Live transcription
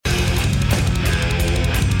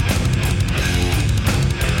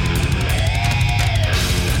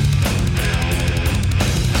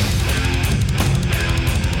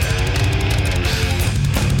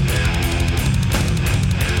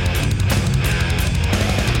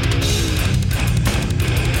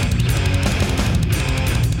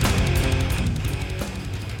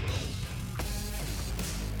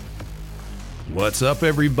What's up,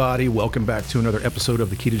 everybody? Welcome back to another episode of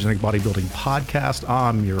the Ketogenic Bodybuilding Podcast.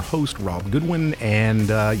 I'm your host, Rob Goodwin, and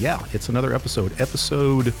it's another episode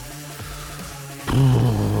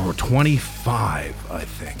 25, I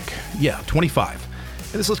think. Yeah, 25.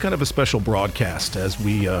 And this is kind of a special broadcast as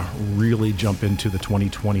we really jump into the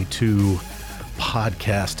 2022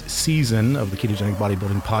 podcast season of the Ketogenic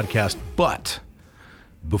Bodybuilding Podcast. But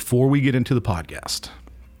before we get into the podcast,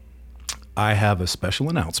 I have a special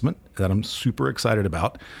announcement that I'm super excited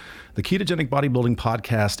about. The Ketogenic Bodybuilding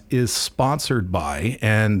Podcast is sponsored by,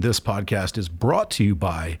 and this podcast is brought to you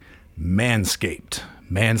by Manscaped,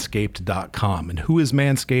 manscaped.com. And who is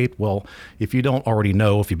Manscaped? Well, if you don't already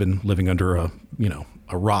know, if you've been living under a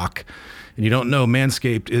rock, and you don't know,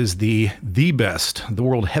 Manscaped is the best, the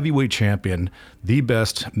world heavyweight champion, the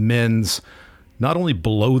best men's, not only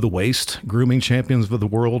below the waist grooming champions of the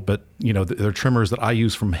world, but they're trimmers that I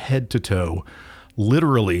use from head to toe,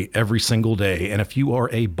 literally every single day. And if you are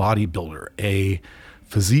a bodybuilder, a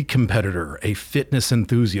physique competitor, a fitness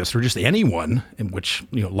enthusiast, or just anyone, in which,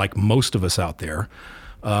 like most of us out there,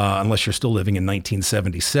 unless you're still living in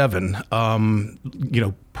 1977,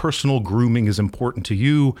 personal grooming is important to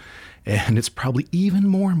you. And it's probably even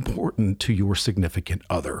more important to your significant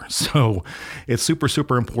other. So it's super,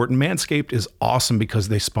 super important. Manscaped is awesome because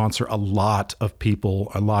they sponsor a lot of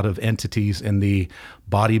people, a lot of entities in the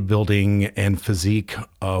bodybuilding and physique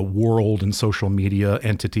world and social media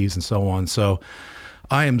entities and so on. So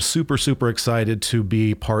I am super, super excited to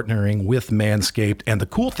be partnering with Manscaped. And the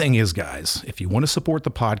cool thing is, guys, if you want to support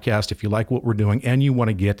the podcast, if you like what we're doing, and you want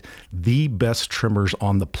to get the best trimmers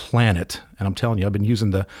on the planet, and I'm telling you, I've been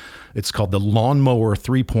using it's called the Lawnmower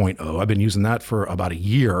 3.0. I've been using that for about a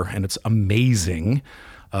year, and it's amazing.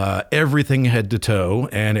 Everything head to toe,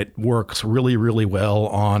 and it works really, really well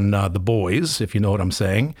on the boys, if you know what I'm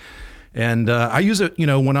saying. And I use it,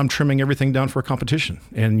 when I'm trimming everything down for a competition,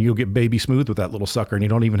 and you'll get baby smooth with that little sucker, and you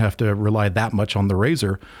don't even have to rely that much on the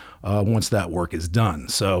razor once that work is done.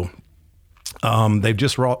 So they've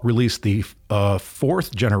just released the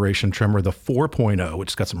fourth generation trimmer, the 4.0,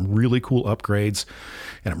 which has got some really cool upgrades,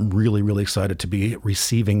 and I'm really, really excited to be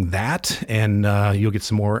receiving that. And you'll get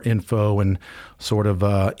some more info and sort of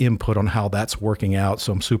input on how that's working out.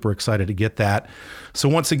 So I'm super excited to get that. So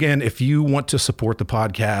once again, if you want to support the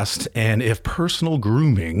podcast, and if personal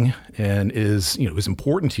grooming is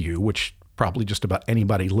important to you, which probably just about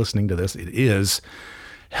anybody listening to this, it is,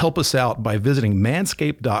 help us out by visiting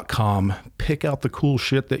manscaped.com, pick out the cool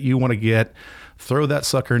shit that you want to get, throw that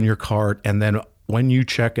sucker in your cart, and then when you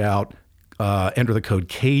check out, enter the code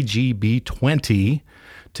KGB20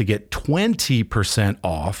 to get 20%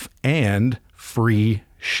 off and free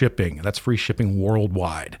shipping. That's free shipping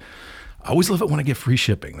worldwide. I always love it when I get free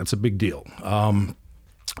shipping. That's a big deal.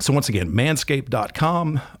 So once again,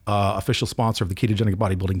 manscaped.com, official sponsor of the Ketogenic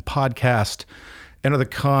Bodybuilding Podcast. Enter the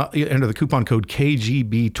coupon code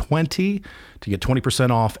KGB20 to get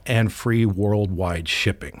 20% off and free worldwide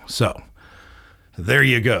shipping. So there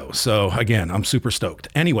you go. So again, I'm super stoked.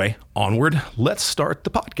 Anyway, onward. Let's start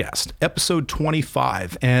the podcast, episode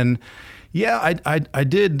 25. And yeah, I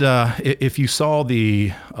did. If you saw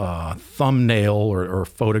the thumbnail or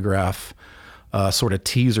photograph, sort of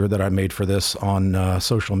teaser that I made for this on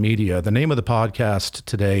social media, the name of the podcast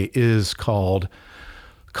today is called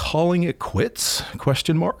Calling It Quits?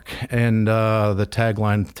 And the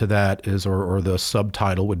tagline to that is, or the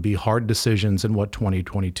subtitle would be, Hard Decisions and What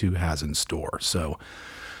 2022 Has in Store. So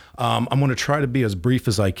I'm going to try to be as brief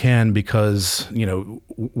as I can because,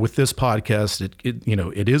 with this podcast,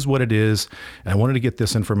 it is what it is. And I wanted to get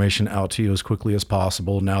this information out to you as quickly as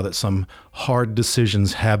possible now that some hard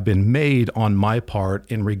decisions have been made on my part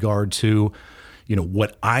in regard to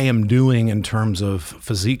what I am doing in terms of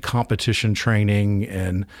physique competition training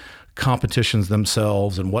and competitions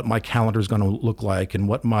themselves, and what my calendar is going to look like and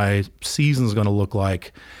what my season is going to look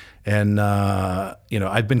like. And,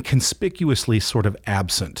 I've been conspicuously sort of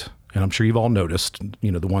absent, and I'm sure you've all noticed,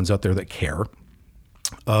 the ones out there that care,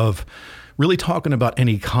 of really talking about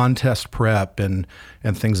any contest prep and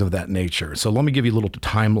things of that nature. So let me give you a little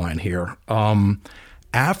timeline here.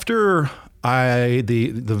 After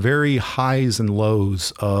the very highs and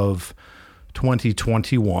lows of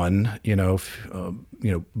 2021,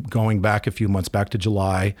 going back a few months back to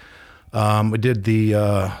July, we did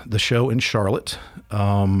the show in Charlotte,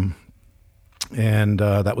 and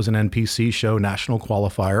that was an NPC show, national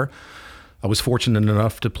qualifier. I was fortunate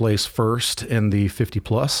enough to place first in the 50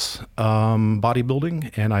 plus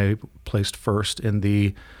bodybuilding, and I placed first in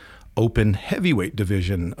the open heavyweight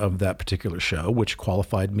division of that particular show, which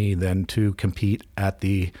qualified me then to compete at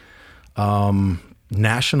the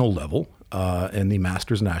national level in the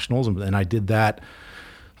Masters Nationals. And I did that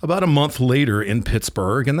about a month later in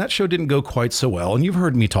Pittsburgh, and that show didn't go quite so well. And you've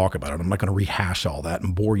heard me talk about it. I'm not going to rehash all that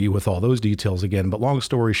and bore you with all those details again. But long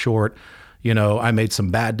story short, I made some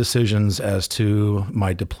bad decisions as to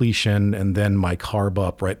my depletion and then my carb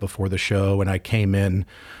up right before the show, and I came in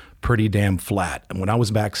pretty damn flat. And when I was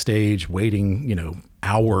backstage waiting,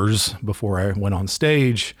 hours before I went on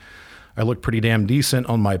stage, I looked pretty damn decent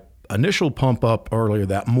on my initial pump up earlier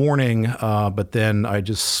that morning, but then I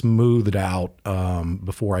just smoothed out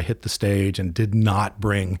before I hit the stage and did not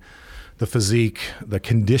bring the physique, the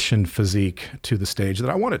conditioned physique to the stage that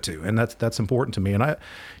I wanted to. And that's important to me. And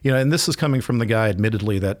and this is coming from the guy,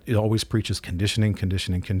 admittedly, that it always preaches conditioning.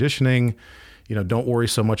 Don't worry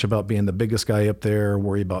so much about being the biggest guy up there.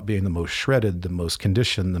 Worry about being the most shredded, the most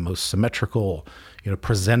conditioned, the most symmetrical,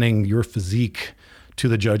 presenting your physique to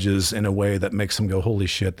the judges in a way that makes them go, holy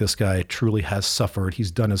shit, this guy truly has suffered. He's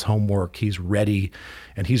done his homework. He's ready,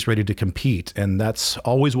 and he's ready to compete. And that's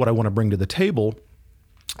always what I want to bring to the table.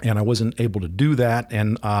 And I wasn't able to do that.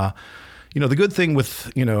 And, the good thing with,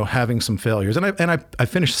 having some failures, and I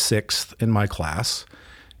finished 6th in my class.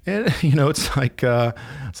 And, it's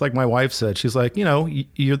like my wife said, she's like, you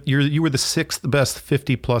were the 6th best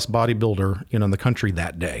 50 plus bodybuilder, in the country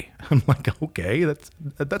that day. I'm like, okay,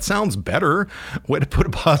 that sounds better. Way to put a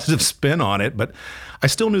positive spin on it. But I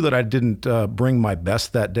still knew that I didn't bring my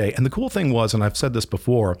best that day. And the cool thing was, and I've said this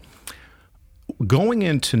before, going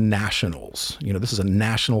into nationals, this is a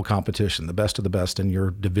national competition, the best of the best in your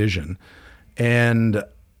division. And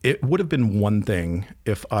it would have been one thing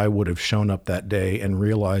if I would have shown up that day and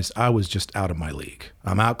realized I was just out of my league.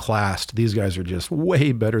 I'm outclassed. These guys are just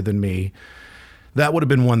way better than me. That would have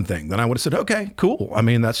been one thing. Then I would have said, okay, cool. I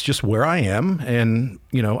mean, that's just where I am. And,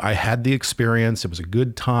 I had the experience. It was a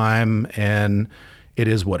good time, and it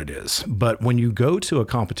is what it is. But when you go to a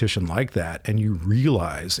competition like that and you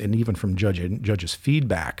realize, and even from judges'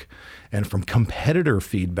 feedback and from competitor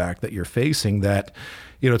feedback that you're facing, that,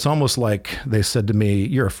 it's almost like they said to me,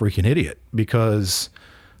 you're a freaking idiot, because,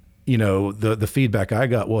 the feedback I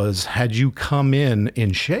got was, had you come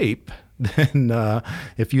in shape, then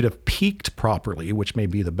if you'd have peaked properly, which may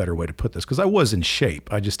be the better way to put this, because I was in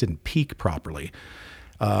shape, I just didn't peak properly.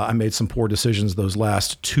 I made some poor decisions those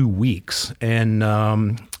last 2 weeks, and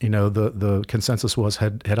the consensus was,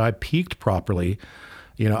 had I peaked properly,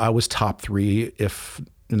 I was top 3, if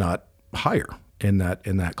not higher, in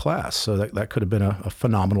that class. So that could have been a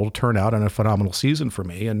phenomenal turnout and a phenomenal season for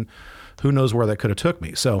me, and who knows where that could have took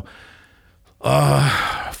me. So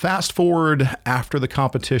fast forward after the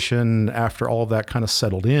competition, after all of that kind of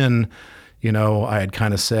settled in, I had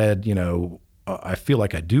kind of said, I feel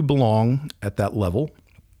like I do belong at that level,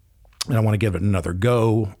 and I want to give it another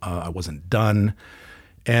go. I wasn't done.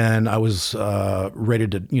 And I was ready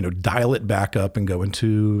to, dial it back up and go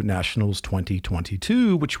into Nationals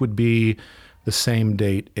 2022, which would be the same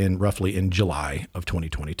date roughly in July of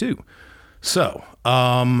 2022. So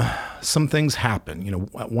some things happen.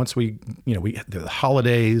 Once we the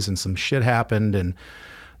holidays and some shit happened, and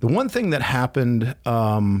the one thing that happened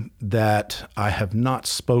that I have not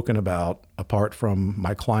spoken about, apart from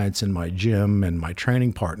my clients in my gym and my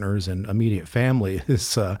training partners and immediate family,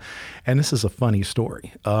 is, and this is a funny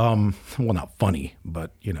story. Well, not funny,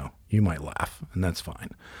 but you might laugh, and that's fine.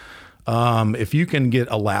 If you can get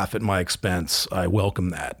a laugh at my expense, I welcome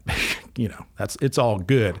that. It's all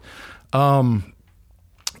good.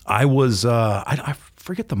 I was I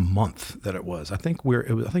forget the month that it was. I think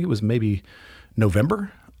it was maybe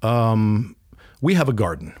November. We have a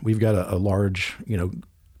garden. We've got a large,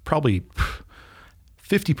 probably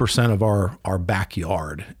 50% of our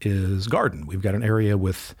backyard is garden. We've got an area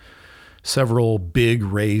with several big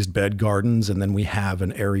raised bed gardens, and then we have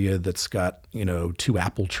an area that's got 2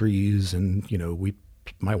 apple trees, and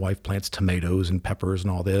my wife plants tomatoes and peppers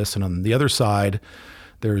and all this. And on the other side,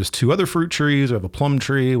 there's 2 other fruit trees. We have a plum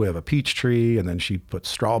tree, we have a peach tree, and then she puts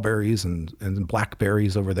strawberries and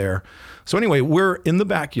blackberries over there. So anyway, we're in the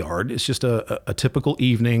backyard. It's just a typical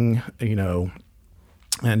evening,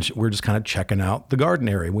 and we're just kind of checking out the garden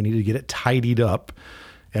area. We need to get it tidied up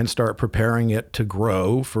and start preparing it to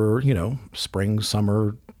grow for, spring,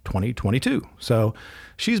 summer 2022. So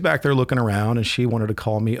she's back there looking around, and she wanted to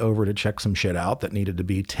call me over to check some shit out that needed to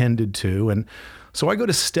be tended to. And so I go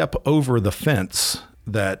to step over the fence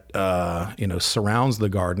that surrounds the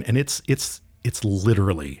garden, and it's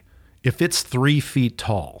literally, if it's 3 feet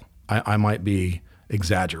tall, I might be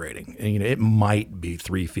exaggerating, and it might be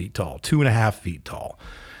 3 feet tall, 2.5 feet tall.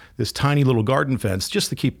 This tiny little garden fence just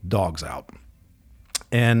to keep dogs out.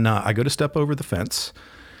 And I go to step over the fence,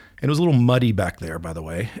 And it was a little muddy back there, by the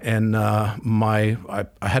way. And I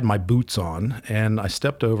had my boots on, and I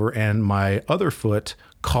stepped over, and my other foot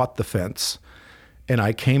caught the fence, and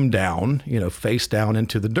I came down, face down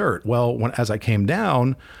into the dirt. Well, as I came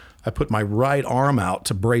down, I put my right arm out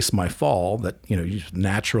to brace my fall that, you just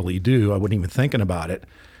naturally do. I wasn't even thinking about it.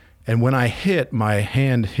 And when I hit, my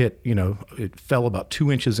hand hit, it fell about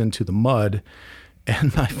 2 inches into the mud,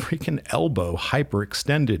 and my freaking elbow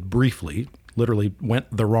hyperextended briefly, literally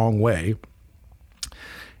went the wrong way.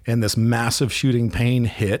 And this massive shooting pain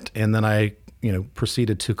hit, and then I,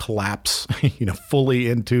 proceeded to collapse,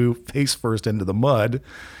 fully face first into the mud.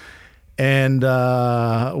 And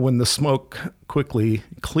when the smoke quickly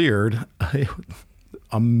cleared,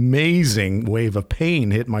 amazing wave of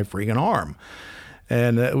pain hit my freaking arm.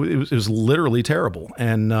 And it was literally terrible.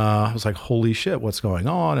 And I was like, holy shit, what's going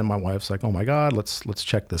on? And my wife's like, oh my God, let's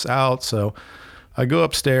check this out. So I go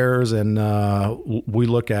upstairs, and we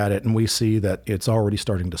look at it, and we see that it's already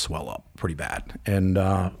starting to swell up pretty bad. And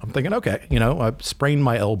I'm thinking, okay, I sprained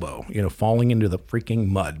my elbow, falling into the freaking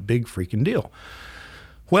mud, big freaking deal.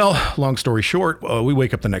 Well, long story short, we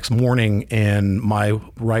wake up the next morning, and my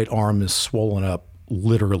right arm is swollen up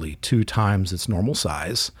literally 2 times its normal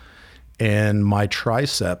size. And my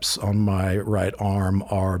triceps on my right arm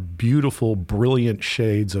are beautiful, brilliant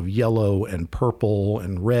shades of yellow and purple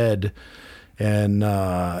and red. And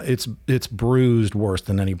it's bruised worse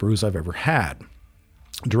than any bruise I've ever had.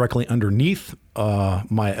 Directly underneath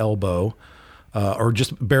my elbow, or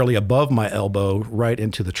just barely above my elbow, right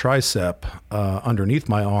into the tricep, underneath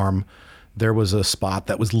my arm, there was a spot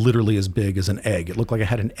that was literally as big as an egg. It looked like I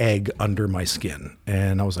had an egg under my skin.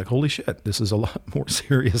 And I was like, holy shit, this is a lot more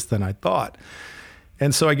serious than I thought.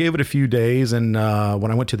 And so I gave it a few days. And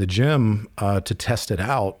when I went to the gym to test it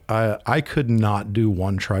out, I could not do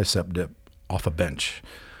one tricep dip off a bench.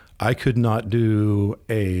 I could not do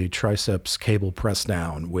a triceps cable press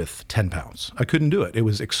down with 10 pounds. I couldn't do it. It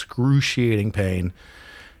was excruciating pain.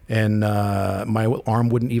 And my arm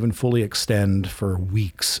wouldn't even fully extend for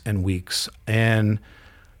weeks and weeks. And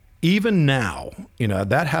even now,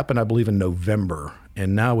 that happened, I believe, in November.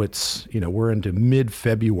 And now it's, we're into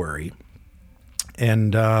mid-February.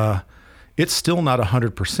 And it's still not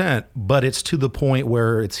 100%, but it's to the point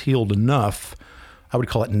where it's healed enough. I would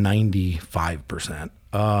call it 95%,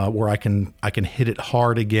 where I can hit it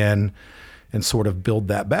hard again and sort of build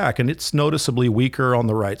that back. And it's noticeably weaker on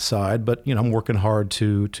the right side, but I'm working hard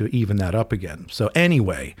to even that up again. So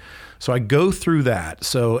anyway, so I go through that.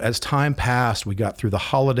 So as time passed, we got through the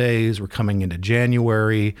holidays. We're coming into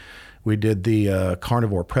January. We did the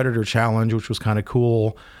Carnivore Predator Challenge, which was kind of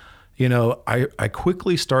cool. I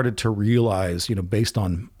quickly started to realize, based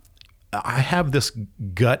on, I have this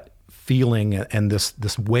gut feeling and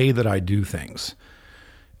this way that I do things.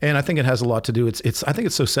 And I think it has a lot to do. I think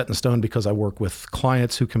it's so set in stone because I work with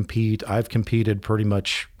clients who compete. I've competed pretty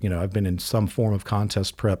much, I've been in some form of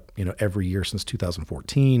contest prep, every year since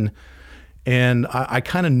 2014. And I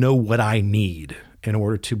kind of know what I need in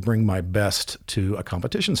order to bring my best to a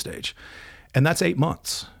competition stage. And that's 8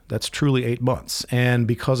 months. That's truly 8 months. And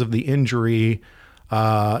because of the injury,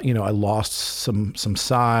 I lost some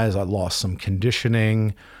size. I lost some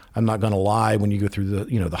conditioning. I'm not going to lie, when you go through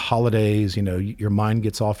the holidays, your mind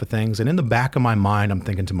gets off of things. And in the back of my mind, I'm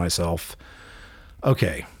thinking to myself,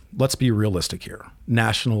 okay, let's be realistic here.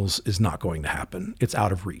 Nationals is not going to happen. It's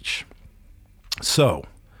out of reach. So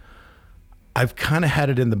I've kind of had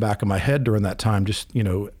it in the back of my head during that time, just,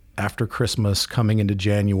 after Christmas coming into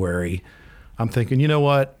January, I'm thinking, you know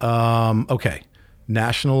what? Okay,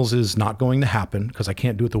 Nationals is not going to happen because I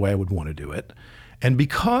can't do it the way I would want to do it. And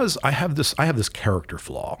because I have this character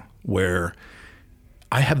flaw where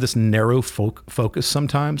I have this narrow focus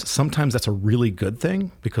sometimes. Sometimes that's a really good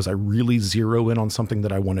thing because I really zero in on something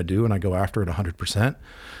that I want to do and I go after it 100%.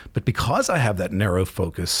 But because I have that narrow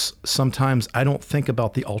focus, sometimes I don't think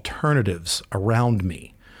about the alternatives around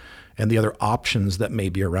me and the other options that may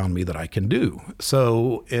be around me that I can do.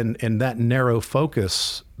 So in that narrow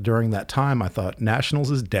focus during that time, I thought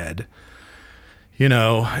Nationals is dead.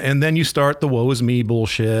 And then you start the woe is me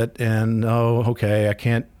bullshit and, oh, okay, I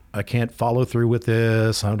can't follow through with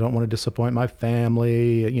this. I don't want to disappoint my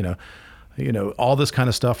family, all this kind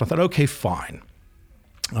of stuff. I thought, okay, fine.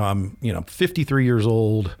 53 years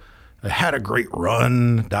old. I had a great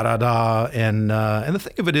run, And the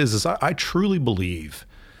thing of it is I truly believe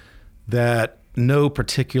that no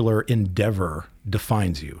particular endeavor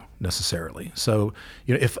defines you necessarily. So,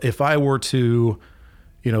 if I were to,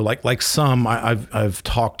 like some, I've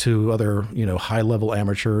talked to other, high level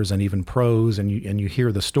amateurs and even pros, and you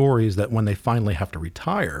hear the stories that when they finally have to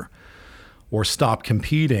retire, or stop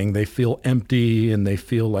competing, they feel empty and they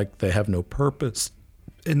feel like they have no purpose.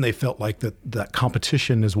 And they felt like that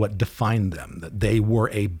competition is what defined them, that they were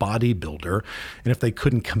a bodybuilder. And if they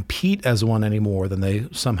couldn't compete as one anymore, then they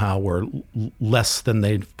somehow were less than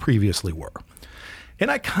they previously were.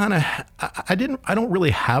 And I don't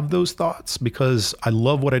really have those thoughts because I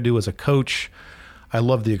love what I do as a coach. I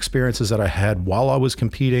love the experiences that I had while I was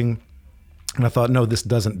competing. And I thought, no, this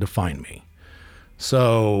doesn't define me.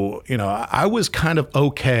 So, I was kind of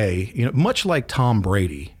okay, much like Tom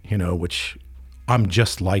Brady, which I'm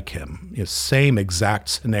just like him. Same exact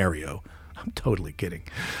scenario. I'm totally kidding.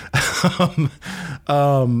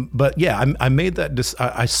 But yeah, I made that.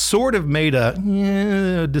 I sort of made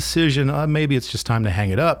a decision. Maybe it's just time to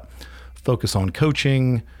hang it up, focus on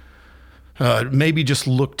coaching. Maybe just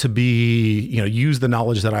look to be, use the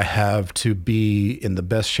knowledge that I have to be in the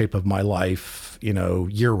best shape of my life,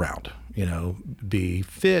 year round. Be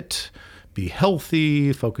fit, be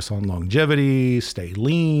healthy, focus on longevity, stay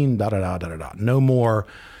lean, No more,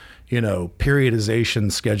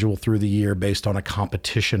 periodization schedule through the year based on a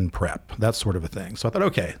competition prep, that sort of a thing. So I thought,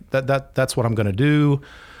 okay, that's what I'm going to do.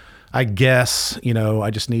 I guess,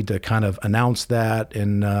 I just need to kind of announce that,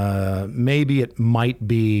 and maybe it might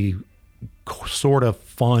be sort of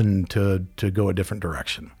fun to go a different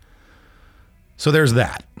direction. So there's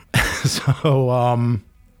that.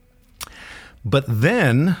 But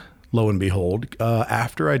then, lo and behold,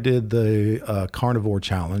 after I did the carnivore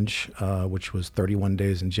challenge, which was 31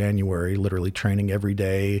 days in January, literally training every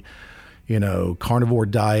day, carnivore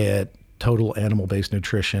diet, total animal-based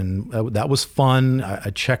nutrition, that was fun.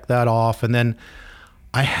 I checked that off. And then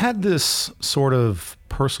I had this sort of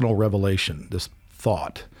personal revelation, this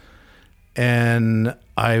thought. And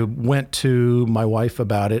I went to my wife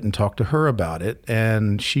about it and talked to her about it.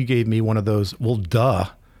 And she gave me one of those, well, duh,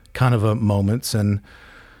 kind of moments. And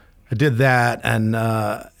I did that, and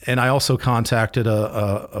I also contacted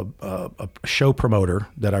a show promoter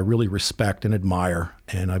that I really respect and admire,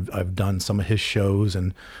 and I've done some of his shows,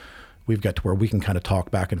 and we've got to where we can kind of talk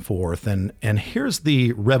back and forth. And here's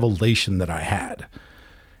the revelation that I had,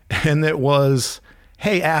 and it was,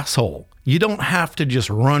 hey, asshole, you don't have to just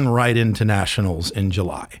run right into nationals in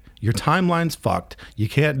July. Your timeline's fucked. You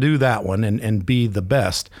can't do that one and be the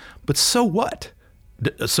best. But so what?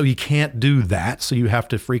 So you can't do that, so you have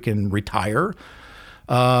to freaking retire?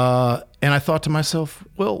 And I thought to myself,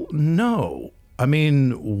 well, no. I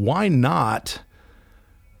mean, why not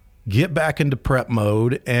get back into prep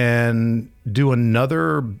mode and do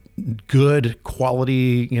another good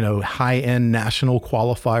quality, high-end national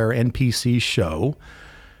qualifier NPC show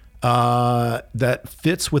that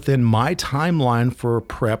fits within my timeline for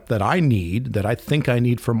prep that I need, that I think I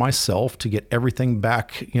need for myself to get everything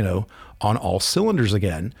back, on all cylinders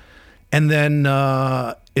again. And then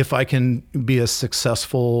if I can be as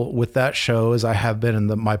successful with that show as I have been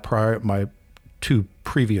in my two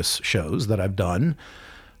previous shows that I've done,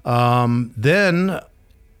 then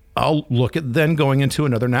I'll look at then going into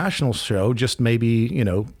another national show, just maybe,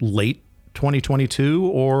 late 2022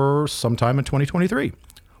 or sometime in 2023.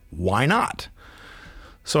 Why not?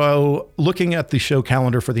 So looking at the show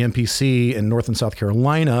calendar for the NPC in North and South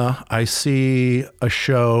Carolina, I see a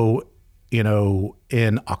show,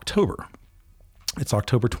 in October. It's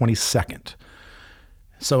October 22nd.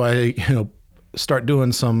 So I, start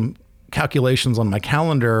doing some calculations on my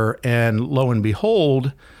calendar, and lo and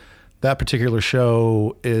behold, that particular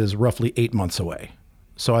show is roughly 8 months away.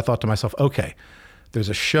 So I thought to myself, okay, there's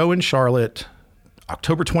a show in Charlotte,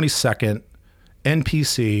 October 22nd,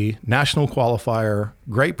 NPC, national qualifier,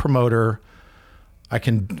 great promoter. I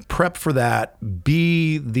can prep for that,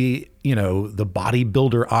 be the, the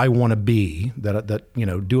bodybuilder I want to be, that,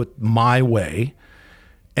 do it my way.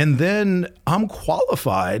 And then I'm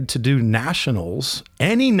qualified to do nationals,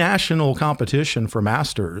 any national competition for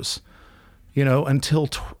masters, until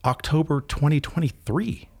October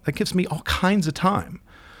 2023. That gives me all kinds of time.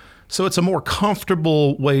 So it's a more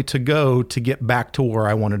comfortable way to go to get back to where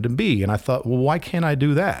I wanted to be. And I thought, well, why can't I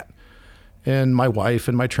do that? And my wife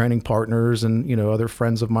and my training partners and, other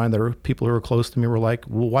friends of mine that are people who are close to me were like,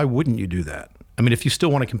 well, why wouldn't you do that? I mean, if you still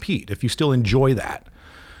want to compete, if you still enjoy that,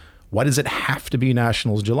 why does it have to be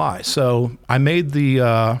Nationals July? So I made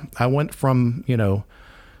I went from,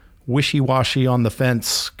 wishy-washy on the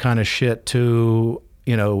fence kind of shit to,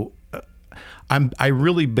 I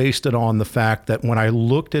really based it on the fact that when I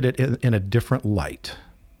looked at it in a different light,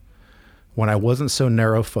 when I wasn't so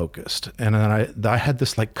narrow focused, and then I had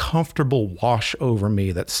this like comfortable wash over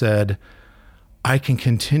me that said, I can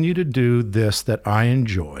continue to do this that I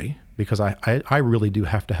enjoy, because I really do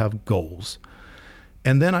have to have goals.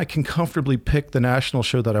 And then I can comfortably pick the national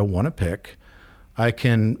show that I want to pick. I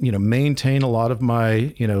can, maintain a lot of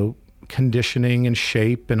my, conditioning and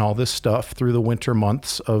shape and all this stuff through the winter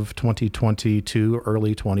months of 2022,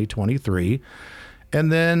 early 2023.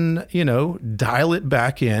 And then, dial it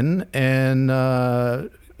back in and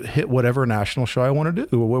hit whatever national show I want to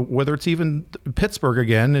do, whether it's even Pittsburgh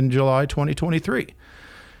again in July 2023.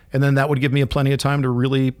 And then that would give me plenty of time to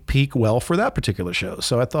really peak well for that particular show.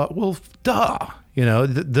 So I thought, well,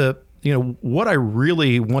 what I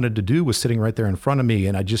really wanted to do was sitting right there in front of me,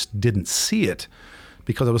 and I just didn't see it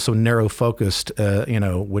because I was so narrow focused,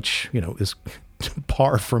 which, is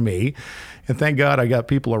par for me. And thank God I got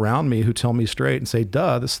people around me who tell me straight and say,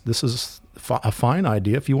 this is a fine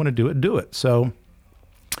idea. If you want to do it, do it. So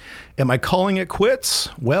am I calling it quits?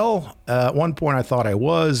 Well, at one point I thought I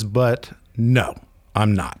was, but no,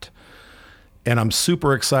 I'm not. And I'm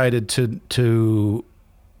super excited to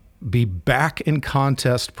be back in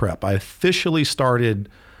contest prep. I officially started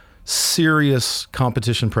serious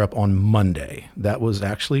competition prep on Monday. That was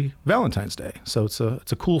actually Valentine's Day. So it's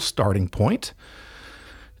a cool starting point.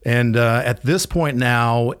 And at this point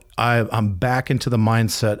now, I'm back into the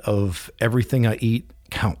mindset of everything I eat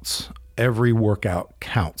counts. Every workout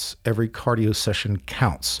counts. Every cardio session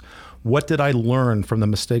counts. What did I learn from the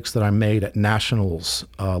mistakes that I made at nationals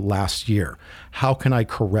last year? How can I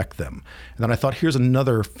correct them? And then I thought, here's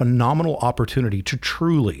another phenomenal opportunity to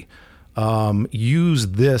truly use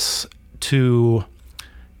this to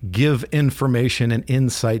give information and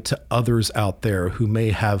insight to others out there who may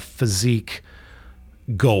have physique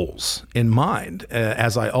goals in mind,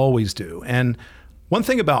 as I always do. And one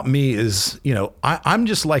thing about me is, I'm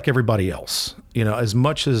just like everybody else. As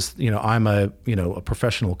much as I'm a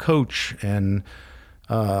professional coach, and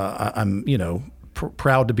I'm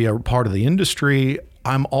proud to be a part of the industry.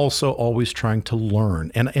 I'm also always trying to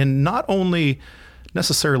learn, and not only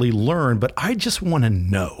necessarily learn, but I just want to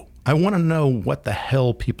know. I want to know what the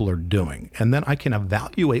hell people are doing, and then I can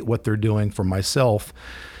evaluate what they're doing for myself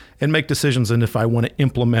and make decisions. And if I want to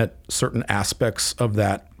implement certain aspects of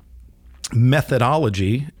that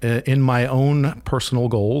methodology in my own personal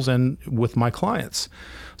goals and with my clients.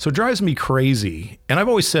 So it drives me crazy. And I've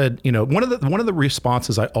always said, one of the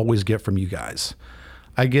responses I always get from you guys,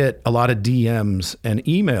 I get a lot of DMs and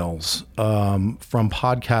emails from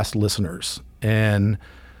podcast listeners, and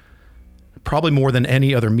probably more than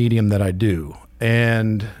any other medium that I do.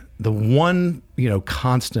 And the one,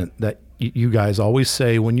 constant that you guys always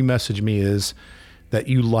say when you message me is that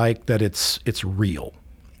you like that it's real.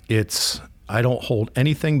 I don't hold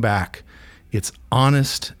anything back. It's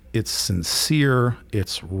honest. It's sincere.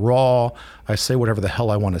 It's raw. I say whatever the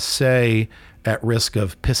hell I want to say at risk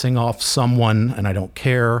of pissing off someone, and I don't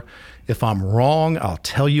care. If I'm wrong, I'll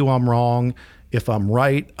tell you I'm wrong. If I'm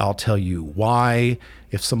right, I'll tell you why.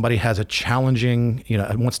 If somebody has a challenging,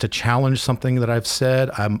 wants to challenge something that I've said,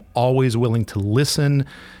 I'm always willing to listen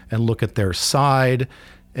and look at their side.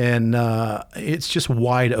 And it's just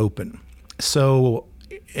wide open. So,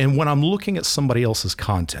 and when I'm looking at somebody else's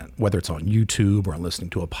content, whether it's on YouTube or I'm listening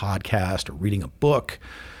to a podcast or reading a book,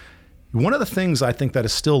 one of the things I think that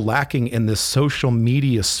is still lacking in this social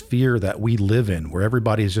media sphere that we live in, where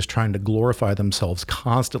everybody is just trying to glorify themselves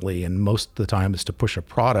constantly, and most of the time is to push a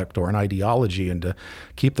product or an ideology and to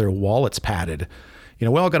keep their wallets padded. We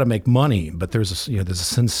all got to make money, but there's a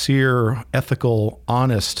sincere, ethical,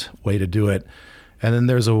 honest way to do it. And then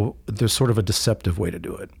there's sort of a deceptive way to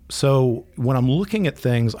do it. So when I'm looking at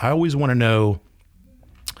things, I always want to know,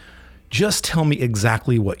 just tell me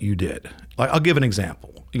exactly what you did. Like, I'll give an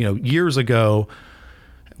example. Years ago,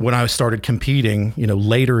 when I started competing,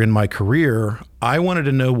 later in my career, I wanted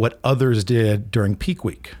to know what others did during peak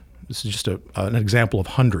week. This is just an example of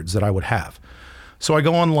hundreds that I would have. So I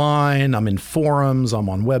go online, I'm in forums, I'm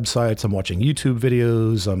on websites, I'm watching YouTube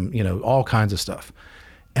videos, I'm, all kinds of stuff.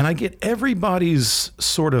 And I get everybody's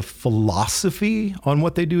sort of philosophy on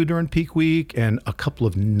what they do during peak week, and a couple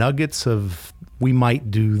of nuggets of, we might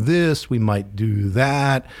do this, we might do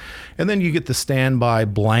that. And then you get the standby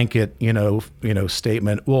blanket,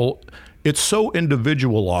 statement. Well, it's so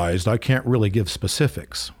individualized, I can't really give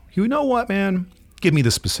specifics. You know what, man? Give me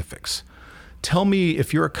the specifics. Tell me,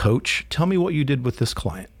 if you're a coach, tell me what you did with this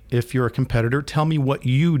client. If you're a competitor, tell me what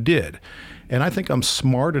you did. And I think I'm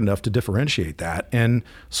smart enough to differentiate that and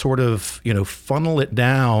sort of, funnel it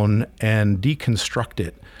down and deconstruct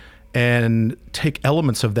it and take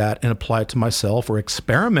elements of that and apply it to myself, or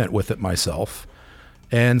experiment with it myself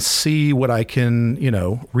and see what I can,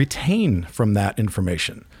 retain from that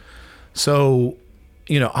information. So,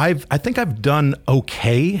 I think I've done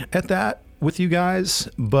okay at that with you guys,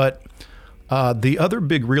 but the other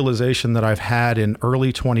big realization that I've had in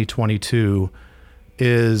early 2022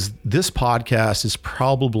 is this podcast is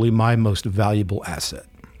probably my most valuable asset.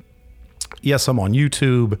 Yes, I'm on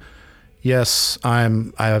YouTube. Yes, I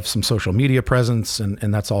have some social media presence,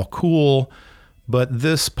 and that's all cool. But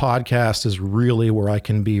this podcast is really where I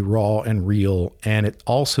can be raw and real. And it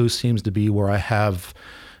also seems to be where I have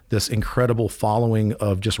this incredible following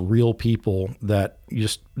of just real people that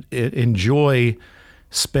just enjoy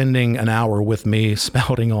spending an hour with me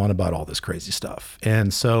spouting on about all this crazy stuff.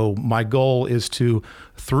 And so my goal is to,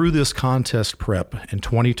 through this contest prep in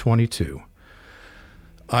 2022,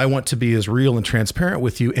 I want to be as real and transparent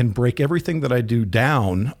with you and break everything that I do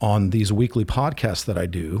down on these weekly podcasts that I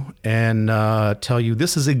do and tell you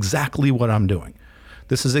this is exactly what I'm doing.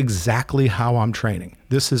 This is exactly how I'm training.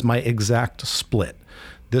 This is my exact split.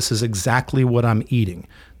 This is exactly what I'm eating.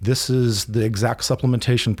 This is the exact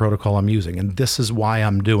supplementation protocol I'm using, and this is why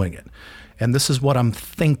I'm doing it. And this is what I'm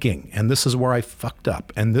thinking, and this is where I fucked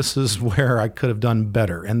up, and this is where I could have done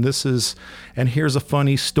better, and here's a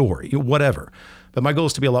funny story, whatever. But my goal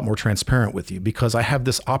is to be a lot more transparent with you because I have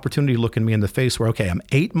this opportunity looking me in the face where, okay, I'm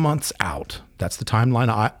 8 months out. That's the timeline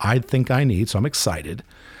I think I need, so I'm excited.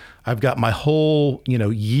 I've got my whole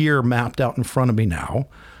year mapped out in front of me now.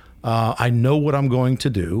 I know what I'm going to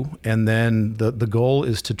do. And then the goal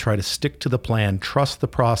is to try to stick to the plan, trust the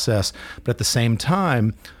process, but at the same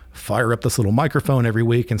time, fire up this little microphone every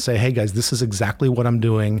week and say, hey guys, this is exactly what I'm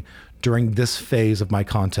doing during this phase of my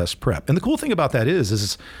contest prep. And the cool thing about that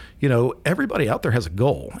is everybody out there has a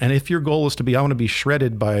goal. And if your goal is to be, I want to be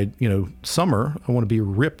shredded by, summer, I want to be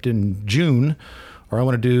ripped in June, or I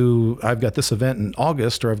want to do, I've got this event in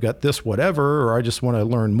August, or I've got this whatever, or I just want to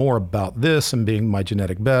learn more about this and being my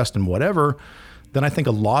genetic best and whatever, then I think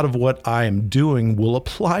a lot of what I am doing will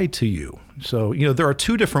apply to you. So, there are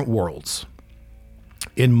two different worlds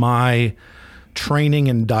in my training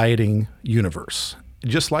and dieting universe,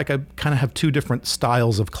 just like I kind of have two different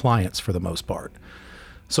styles of clients for the most part.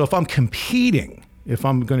 So if I'm competing, if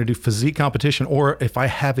I'm going to do physique competition, or if I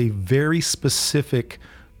have a very specific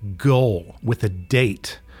goal with a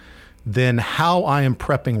date, then how I am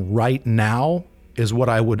prepping right now is what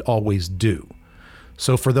I would always do.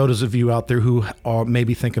 So for those of you out there who are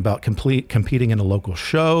maybe think about competing in a local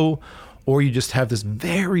show, or you just have this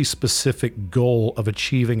very specific goal of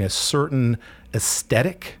achieving a certain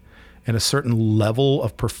aesthetic and a certain level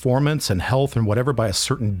of performance and health and whatever by a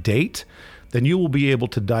certain date, then you will be able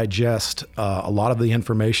to digest a lot of the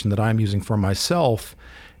information that I'm using for myself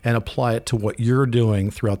and apply it to what you're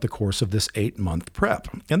doing throughout the course of this 8-month prep.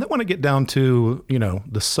 And then when I get down to,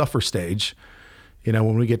 the suffer stage,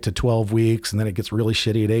 when we get to 12 weeks and then it gets really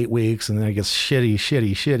shitty at 8 weeks and then it gets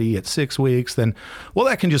shitty at 6 weeks, then, well,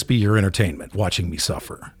 that can just be your entertainment, watching me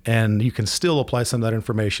suffer. And you can still apply some of that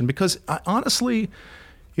information because honestly,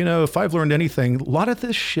 if I've learned anything, a lot of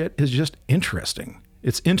this shit is just interesting.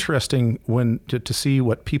 It's interesting to see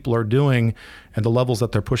what people are doing and the levels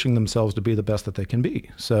that they're pushing themselves to be the best that they can be.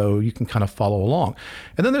 So you can kind of follow along.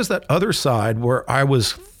 And then there's that other side where I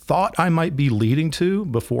thought I might be leading to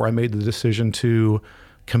before I made the decision to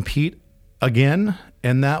compete again.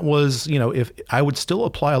 And that was, if I would still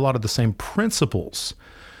apply a lot of the same principles,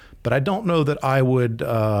 but I don't know that I would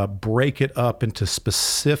break it up into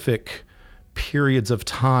specific periods of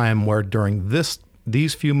time where during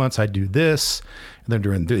these few months I do this, and then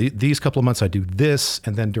during these couple of months I do this,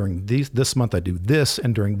 and then during this month I do this,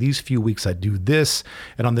 and during these few weeks I do this,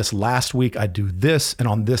 and on this last week I do this, and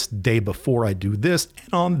on this day before I do this,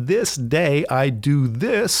 and on this day I do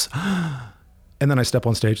this, and then I step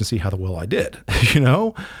on stage and see how well I did,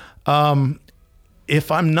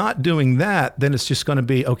 If I'm not doing that, then it's just going to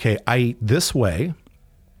be, okay, I eat this way,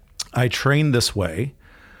 I train this way,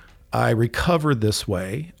 I recover this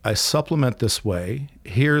way, I supplement this way,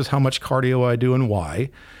 here's how much cardio I do and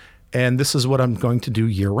why, and this is what I'm going to do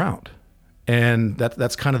year round. And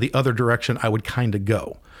that's kind of the other direction I would kind of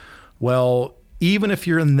go. Well, even if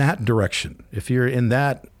you're in that direction, if you're in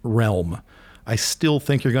that realm, I still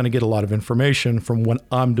think you're going to get a lot of information from what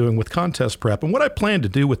I'm doing with contest prep. And what I plan to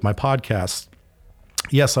do with my podcast,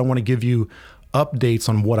 yes, I want to give you updates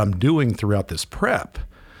on what I'm doing throughout this prep.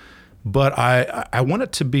 But I want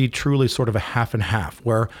it to be truly sort of a half and half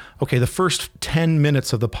where, okay, the first 10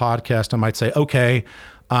 minutes of the podcast, I might say, okay,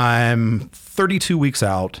 I'm 32 weeks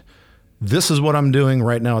out. This is what I'm doing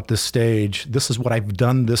right now at this stage. This is what I've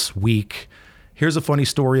done this week. here's a funny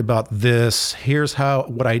story about this. Here's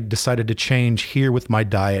what I decided to change here with my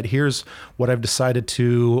diet. Here's what I've decided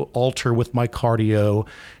to alter with my cardio.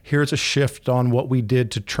 Here's a shift on what we did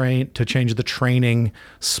to change the training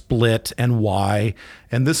split and why.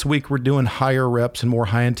 And this week we're doing higher reps and more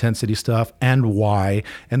high intensity stuff and why.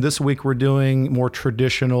 And this week we're doing more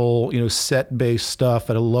traditional, set based stuff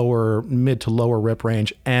at a mid to lower rep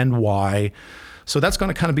range and why. So that's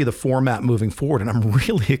going to kind of be the format moving forward. And I'm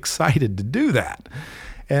really excited to do that.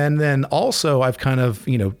 And then also I've kind of,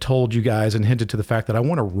 told you guys and hinted to the fact that I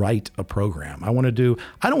want to write a program. I don't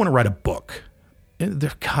want to write a book.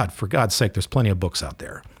 God, for God's sake, there's plenty of books out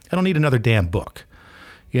there. I don't need another damn book.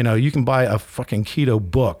 You can buy a fucking keto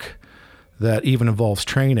book that even involves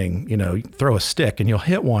training, throw a stick and you'll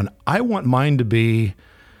hit one. I want mine to be,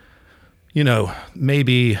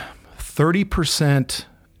 maybe 30%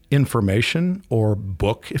 information or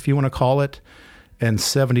book, if you want to call it, and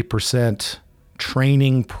 70%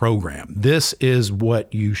 training program. This is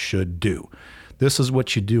what you should do. This is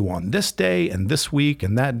what you do on this day and this week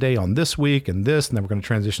and that day on this week and this, and then we're going to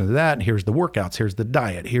transition to that. And here's the workouts, here's the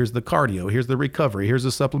diet, here's the cardio, here's the recovery, here's the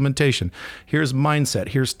supplementation, here's mindset,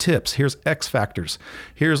 here's tips, here's X factors,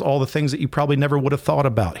 here's all the things that you probably never would have thought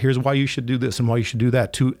about. Here's why you should do this and why you should do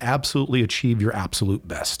that to absolutely achieve your absolute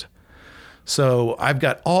best. So I've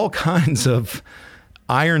got all kinds of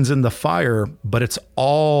irons in the fire, but it's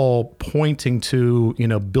all pointing to,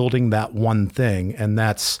 building that one thing. And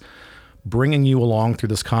that's bringing you along through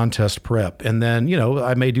this contest prep. And then,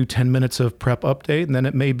 I may do 10 minutes of prep update, and then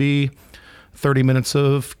it may be 30 minutes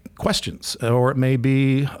of questions, or it may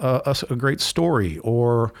be a great story,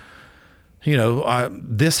 or,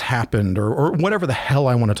 this happened, or whatever the hell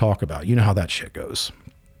I want to talk about. You know how that shit goes.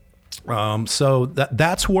 So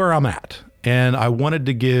that's where I'm at. And I wanted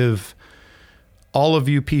to give all of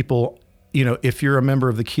you people, if you're a member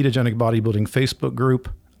of the Ketogenic Bodybuilding Facebook group,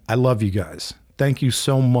 I love you guys. Thank you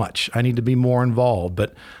so much. I need to be more involved,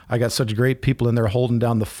 but I got such great people in there holding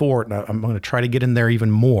down the fort, and I'm going to try to get in there even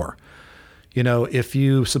more. If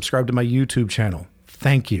you subscribe to my YouTube channel,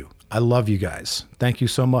 thank you. I love you guys. Thank you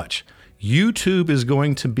so much. YouTube is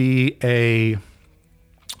going to be a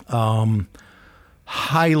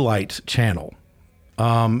highlight channel.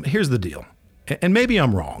 Here's the deal. And maybe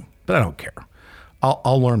I'm wrong, but I don't care.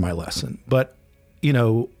 I'll learn my lesson. But,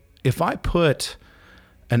 if I put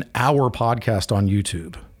an hour podcast on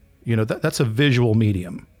YouTube, that's a visual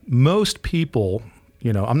medium. Most people,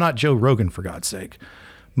 I'm not Joe Rogan, for God's sake.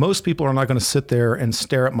 Most people are not going to sit there and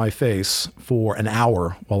stare at my face for an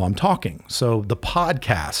hour while I'm talking. So the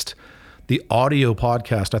podcast, the audio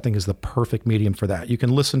podcast, I think is the perfect medium for that. You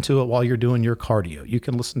can listen to it while you're doing your cardio. You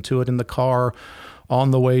can listen to it in the car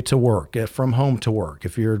on the way to work, from home to work,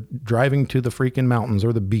 if you're driving to the freaking mountains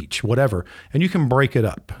or the beach, whatever. And you can break it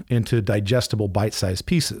up into digestible bite-sized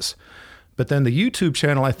pieces. But then the YouTube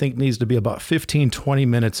channel, I think, needs to be about 15, 20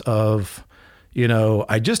 minutes of,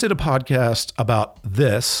 I just did a podcast about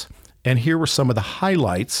this, and here were some of the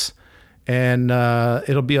highlights. And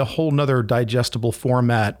it'll be a whole nother digestible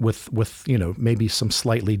format with maybe some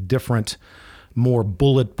slightly different, more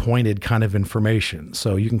bullet pointed kind of information.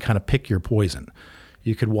 So you can kind of pick your poison.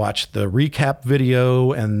 You could watch the recap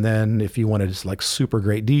video, and then if you wanted just like super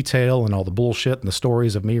great detail and all the bullshit and the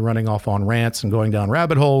stories of me running off on rants and going down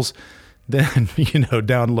rabbit holes, then,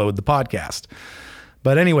 download the podcast.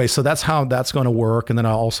 But anyway, so that's how that's going to work. And then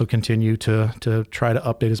I'll also continue to try to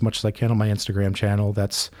update as much as I can on my Instagram channel.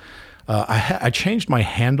 That's I changed my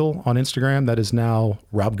handle on Instagram. That is now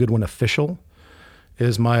Rob Goodwin Official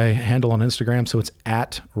is my handle on Instagram. So it's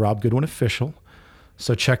at Rob Goodwin Official.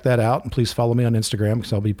 So check that out, and please follow me on Instagram,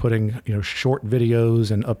 because I'll be putting, short videos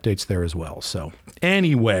and updates there as well. So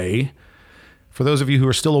anyway, for those of you who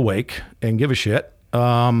are still awake and give a shit,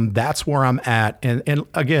 that's where I'm at. And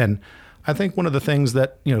again, I think one of the things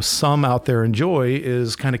that, some out there enjoy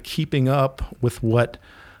is kind of keeping up with what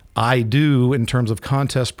I do in terms of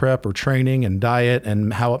contest prep or training and diet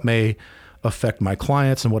and how it may affect my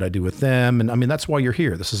clients and what I do with them. And I mean, that's why you're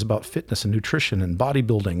here. This is about fitness and nutrition and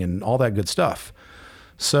bodybuilding and all that good stuff.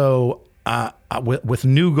 So with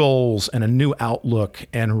new goals and a new outlook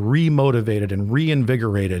and remotivated and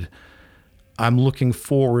reinvigorated, I'm looking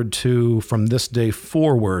forward to, from this day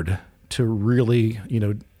forward, to really,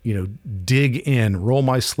 dig in, roll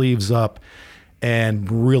my sleeves up,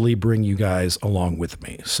 and really bring you guys along with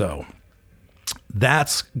me. So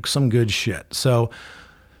that's some good shit. So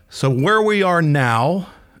where we are now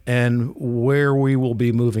and where we will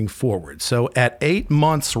be moving forward. So at 8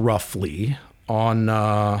 months roughly on,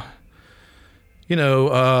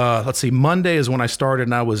 let's see, Monday is when I started,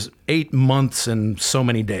 and I was 8 months and so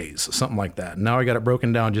many days, something like that. Now I got it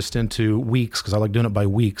broken down just into weeks because I like doing it by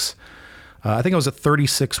weeks. I think I was at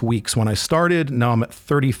 36 weeks when I started. Now I'm at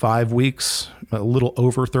 35 weeks, a little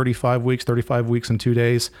over 35 weeks and 2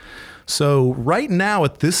 days. So right now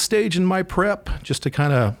at this stage in my prep, just to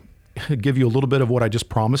kind of give you a little bit of what I just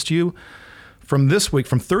promised you, from this week,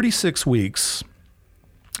 from 36 weeks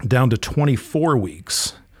down to 24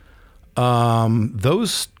 weeks,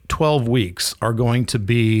 those 12 weeks are going to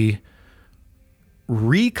be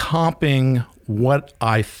recomping what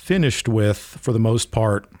I finished with for the most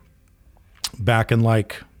part back in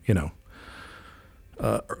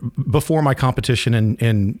before my competition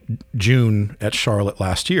in June at Charlotte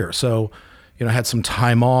last year. So, I had some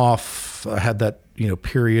time off. I had that,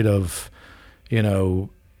 period of,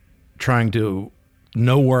 trying to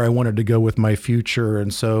know where I wanted to go with my future.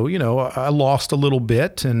 And so, I lost a little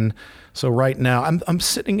bit. And so right now I'm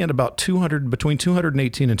sitting at about between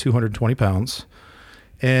 218 and 220 pounds.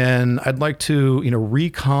 And I'd like to,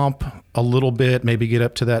 recomp a little bit, maybe get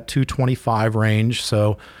up to that 225 range.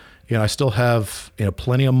 So, I still have,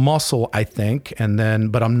 plenty of muscle, I think.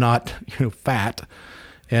 But I'm not, fat.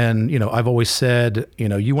 And, I've always said,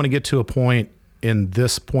 you want to get to a point in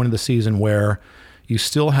this point of the season where you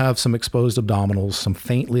still have some exposed abdominals, some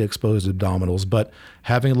faintly exposed abdominals, but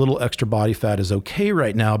having a little extra body fat is okay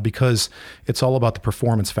right now because it's all about the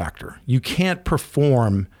performance factor. You can't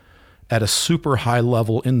perform at a super high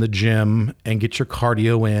level in the gym and get your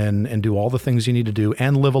cardio in and do all the things you need to do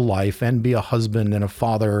and live a life and be a husband and a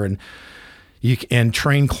father and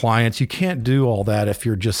train clients. You can't do all that if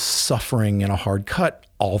you're just suffering in a hard cut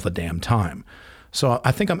all the damn time. So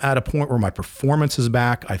I think I'm at a point where my performance is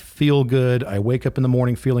back. I feel good. I wake up in the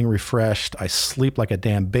morning feeling refreshed. I sleep like a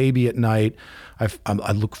damn baby at night.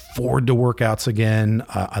 I look forward to workouts again.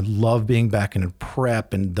 I love being back in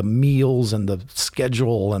prep and the meals and the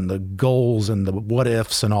schedule and the goals and the what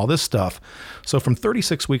ifs and all this stuff. So from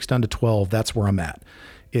 36 weeks down to 12, that's where I'm at.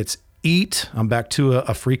 It's eat. I'm back to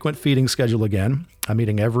a frequent feeding schedule again. I'm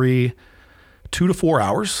eating every 2 to 4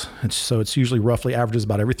 hours. So it's usually roughly averages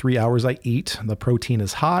about every 3 hours I eat. The protein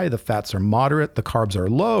is high, the fats are moderate, the carbs are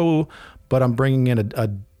low, but I'm bringing in a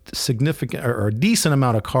significant or a decent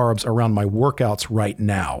amount of carbs around my workouts right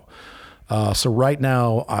now. So right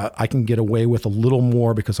now I can get away with a little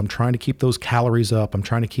more because I'm trying to keep those calories up. I'm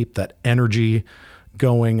trying to keep that energy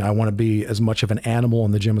going. I want to be as much of an animal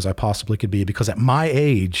in the gym as I possibly could be because at my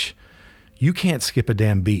age, you can't skip a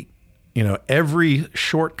damn beat. Every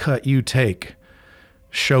shortcut you take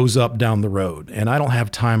shows up down the road. And I don't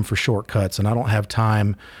have time for shortcuts, and I don't have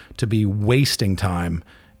time to be wasting time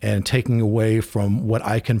and taking away from what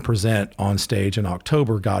I can present on stage in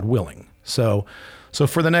October, God willing. So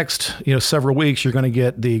for the next, several weeks, you're going to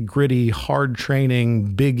get the gritty, hard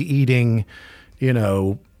training, big eating,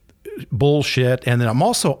 bullshit. And then I'm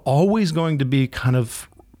also always going to be kind of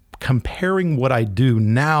comparing what I do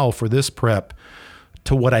now for this prep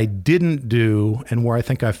to what I didn't do and where I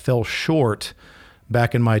think I fell short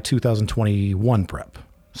back in my 2021 prep.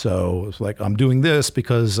 So it's like, I'm doing this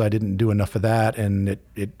because I didn't do enough of that and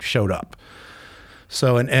it showed up.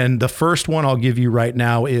 So, and the first one I'll give you right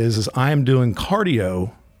now is I'm doing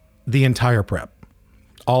cardio the entire prep,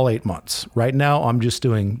 all 8 months. Right now, I'm just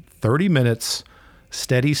doing 30 minutes,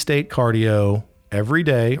 steady state cardio every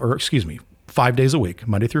day, 5 days a week,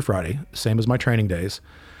 Monday through Friday, same as my training days.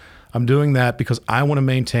 I'm doing that because I want to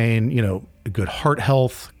maintain, good heart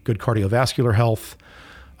health, good cardiovascular health.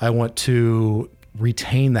 I want to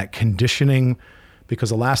retain that conditioning because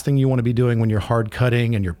the last thing you want to be doing when you're hard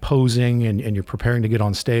cutting and you're posing and you're preparing to get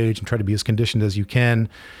on stage and try to be as conditioned as you can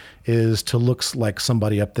is to look like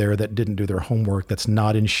somebody up there that didn't do their homework, that's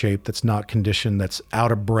not in shape, that's not conditioned, that's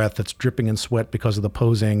out of breath, that's dripping in sweat because of the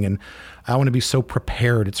posing. And I want to be so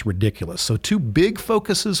prepared, it's ridiculous. So 2 big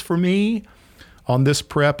focuses for me on this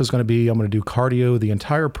prep is going to be, I'm going to do cardio the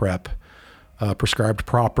entire prep, prescribed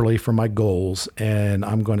properly for my goals, and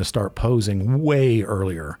I'm going to start posing way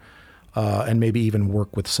earlier, and maybe even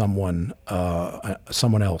work with someone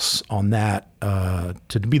else on that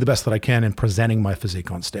to be the best that I can in presenting my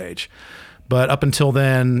physique on stage. But up until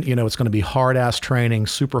then, it's going to be hard ass training,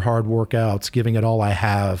 super hard workouts, giving it all I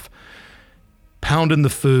have, pounding the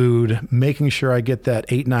food, making sure I get that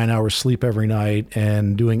 8-9 hours sleep every night,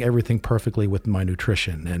 and doing everything perfectly with my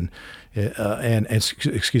nutrition and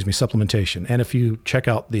supplementation. And if you check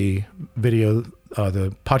out the video,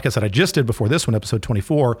 the podcast that I just did before this one, episode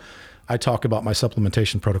 24, I talk about my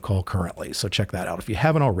supplementation protocol currently. So check that out if you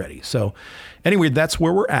haven't already. So anyway, that's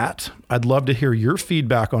where we're at. I'd love to hear your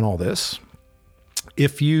feedback on all this.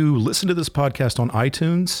 If you listen to this podcast on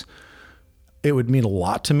iTunes, it would mean a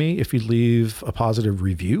lot to me if you'd leave a positive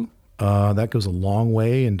review. That goes a long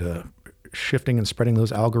way into shifting and spreading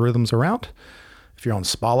those algorithms around. If you're on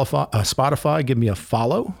Spotify, give me a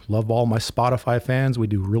follow. Love all my Spotify fans. We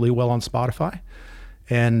do really well on Spotify.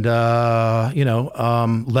 And,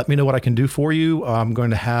 let me know what I can do for you. I'm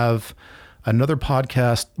going to have another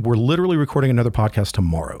podcast. We're literally recording another podcast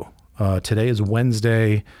tomorrow. Today is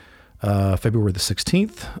Wednesday, February the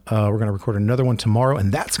 16th. We're going to record another one tomorrow,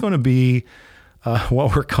 and that's going to be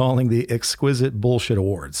what we're calling the Exquisite Bullshit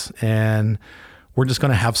Awards. And we're just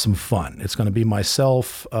going to have some fun. It's going to be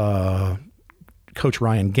myself, Coach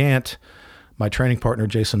Ryan Gant, my training partner,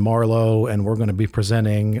 Jason Marlowe, and we're going to be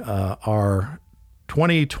presenting our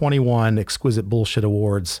 2021 Exquisite Bullshit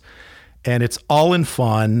Awards. And it's all in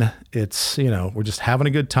fun. It's, we're just having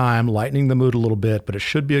a good time, lightening the mood a little bit, but it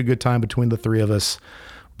should be a good time between the three of us.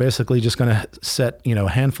 Basically just going to set, a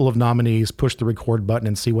handful of nominees, push the record button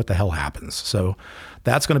and see what the hell happens. So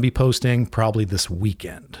that's going to be posting probably this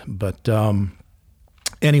weekend. But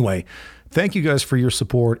anyway, thank you guys for your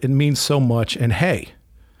support. It means so much. And hey,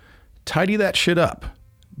 tidy that shit up.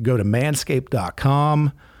 Go to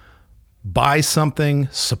manscaped.com, buy something,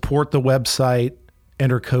 support the website,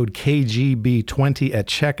 enter code KGB20 at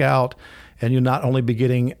checkout, and you'll not only be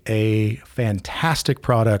getting a fantastic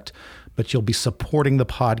product, but you'll be supporting the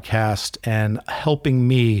podcast and helping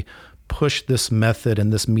me push this method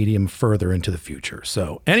and this medium further into the future.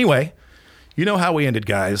 So anyway, you know how we ended,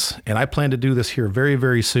 guys, and I plan to do this here very,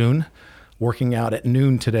 very soon. Working out at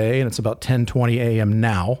noon today, and it's about 10:20 a.m.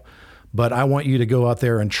 now. But I want you to go out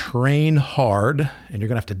there and train hard, and you're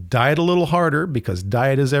going to have to diet a little harder because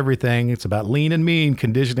diet is everything. It's about lean and mean,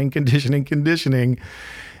 conditioning.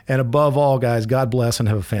 And above all, guys, God bless and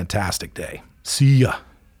have a fantastic day. See ya.